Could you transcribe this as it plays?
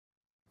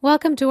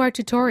Welcome to our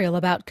tutorial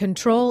about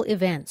control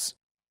events.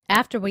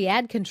 After we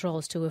add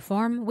controls to a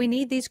form, we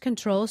need these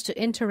controls to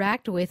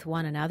interact with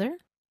one another,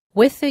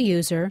 with the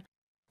user,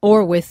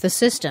 or with the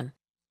system.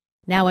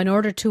 Now, in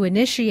order to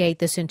initiate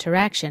this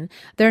interaction,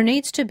 there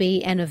needs to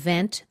be an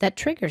event that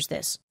triggers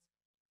this.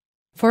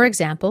 For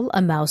example,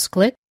 a mouse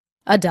click,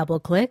 a double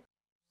click,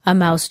 a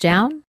mouse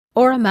down,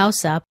 or a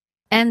mouse up,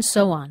 and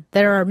so on.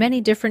 There are many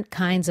different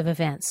kinds of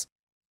events.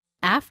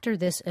 After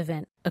this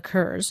event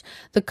occurs,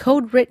 the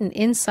code written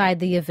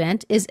inside the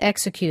event is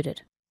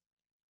executed.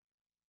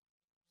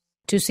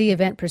 To see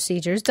event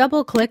procedures,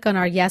 double-click on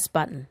our Yes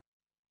button.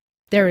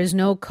 There is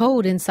no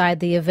code inside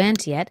the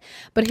event yet,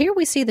 but here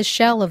we see the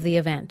shell of the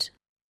event.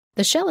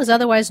 The shell is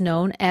otherwise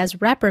known as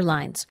wrapper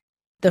lines.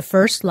 The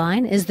first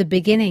line is the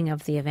beginning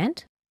of the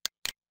event.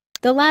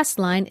 The last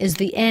line is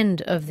the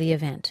end of the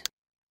event.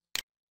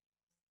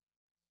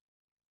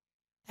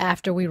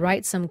 After we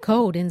write some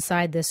code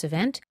inside this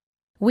event,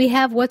 we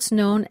have what's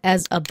known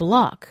as a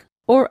block,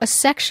 or a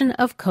section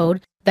of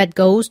code that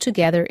goes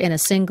together in a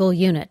single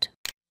unit.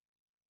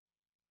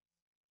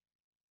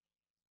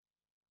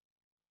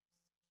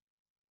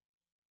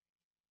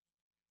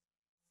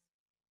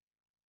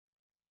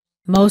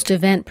 Most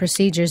event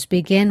procedures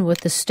begin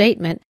with the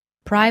statement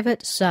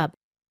private sub.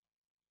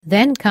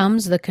 Then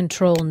comes the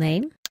control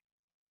name,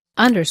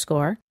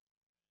 underscore,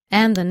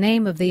 and the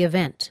name of the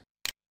event.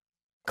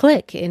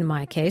 Click, in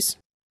my case.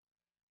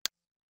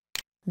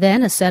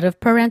 Then a set of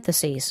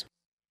parentheses.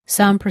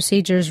 Some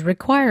procedures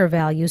require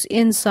values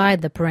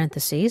inside the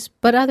parentheses,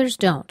 but others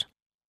don't.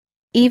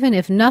 Even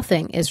if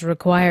nothing is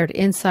required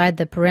inside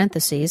the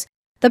parentheses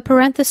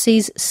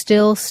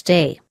still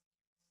stay.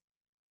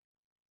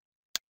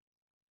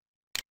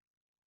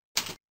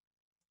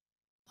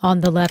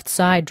 On the left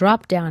side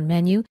drop-down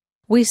menu,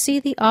 we see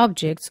the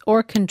objects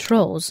or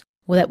controls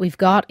that we've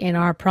got in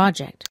our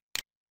project.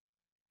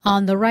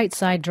 On the right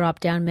side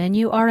drop-down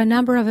menu are a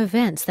number of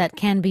events that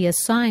can be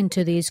assigned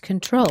to these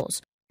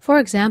controls, for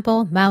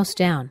example, mouse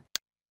down.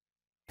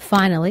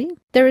 Finally,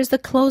 there is the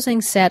closing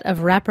set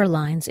of wrapper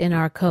lines in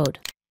our code.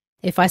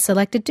 If I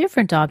select a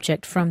different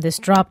object from this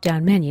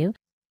drop-down menu,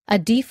 a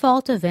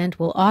default event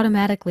will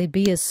automatically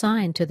be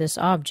assigned to this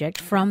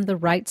object from the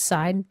right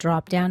side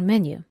drop-down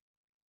menu.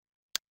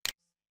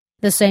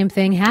 The same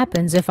thing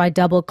happens if I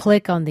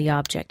double-click on the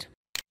object.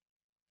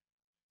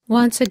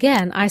 Once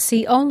again, I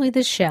see only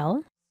the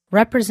shell,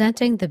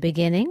 representing the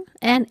beginning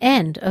and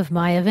end of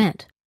my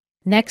event.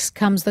 Next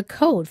comes the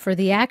code for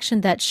the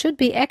action that should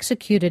be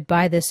executed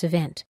by this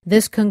event.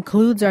 This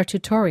concludes our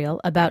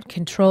tutorial about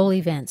control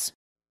events.